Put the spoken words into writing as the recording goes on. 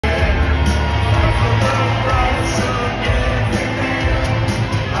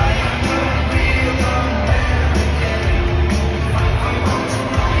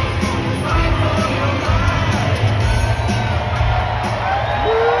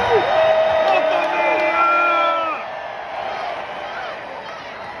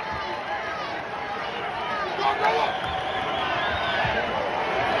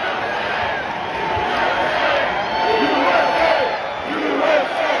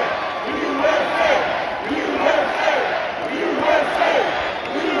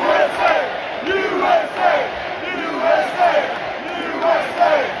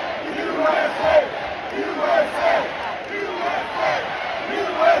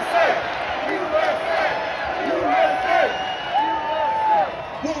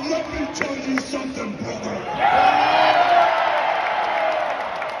Let me tell you something, brother.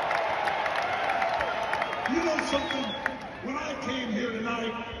 You know something? When I came here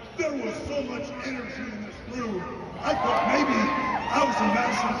tonight, there was so much energy in this room. I thought maybe I was in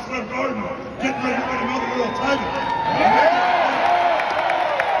Madison Square Garden getting ready to win another world title.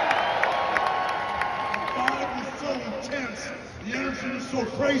 The vibe was so intense. The energy was so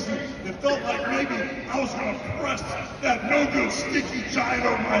crazy. It felt like maybe I was going to press that no-good sticky giant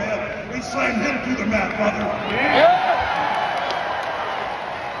over my head and slam him through the mat, brother.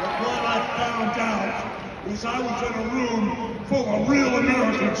 But what I found out was I was in a room full of real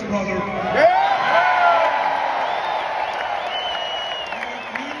Americans, brother. And at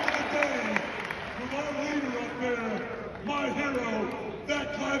the end of the day, with our leader up there, my hero, that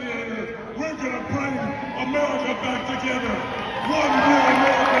gladiator, we're going to bring America back together. One real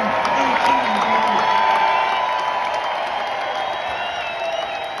American at a time, brother.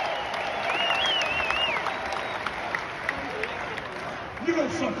 You know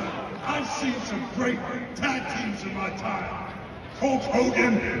something? I've seen some great tag teams in my time. Hulk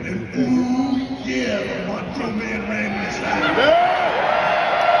Hogan and ooh yeah, the Macho Man Randy's hat.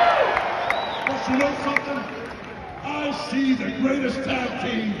 But you know something? I see the greatest tag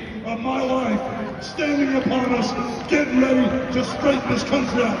team of my life standing upon us, getting ready to straighten this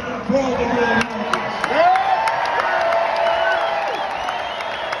country out for all the real Americans.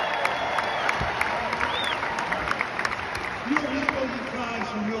 You guys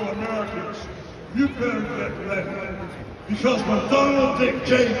are real Americans. You better get ready. Because when Donald Dick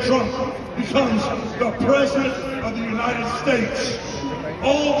J. Trump becomes the President of the United States,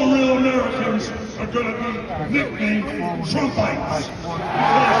 all the real Americans are going to be nicknamed Trumpites.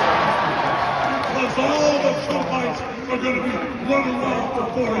 Because all the Trumpites are going to be running wild for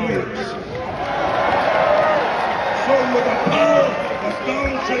 4 years. So with the power of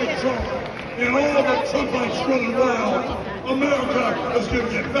Donald J. Trump and all the Trumpites running wild, America is going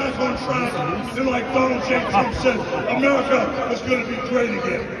to get back on track, and like Donald J. Trump said, America is going to be great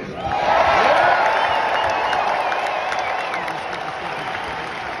again.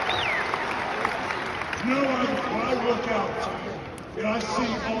 You know, when I look out and I see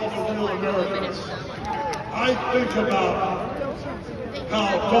all the real Americans, I think about how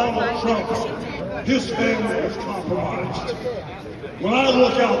Donald Trump, his family was compromised. When I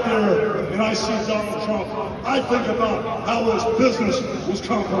look out there and I see Donald Trump, I think about how his business was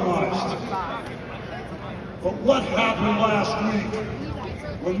compromised. But what happened last week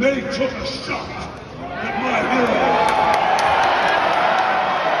when they took a shot at my hero?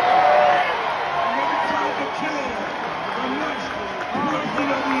 And they tried to kill the next president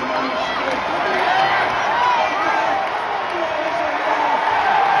of the United States.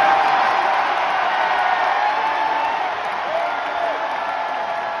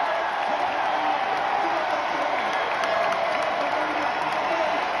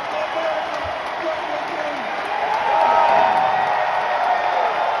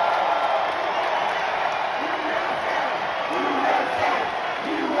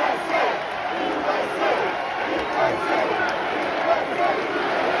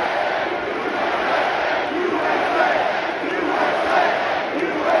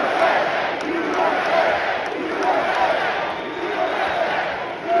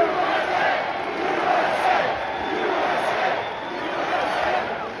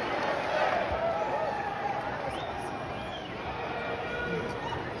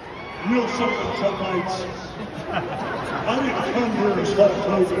 You know something, Trumpites? I didn't come here as Hulk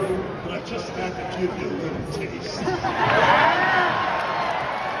Hogan, but I just had to give you a little taste. You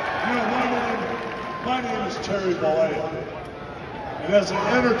know, my name is Terry Bollea, and as an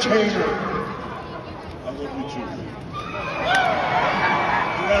entertainer, I look at you.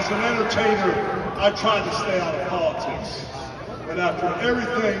 And as an entertainer, I tried to stay out of politics. But after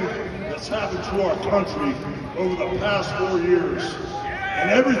everything that's happened to our country over the past 4 years, and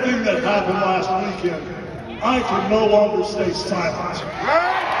everything that happened last weekend, I can no longer stay silent.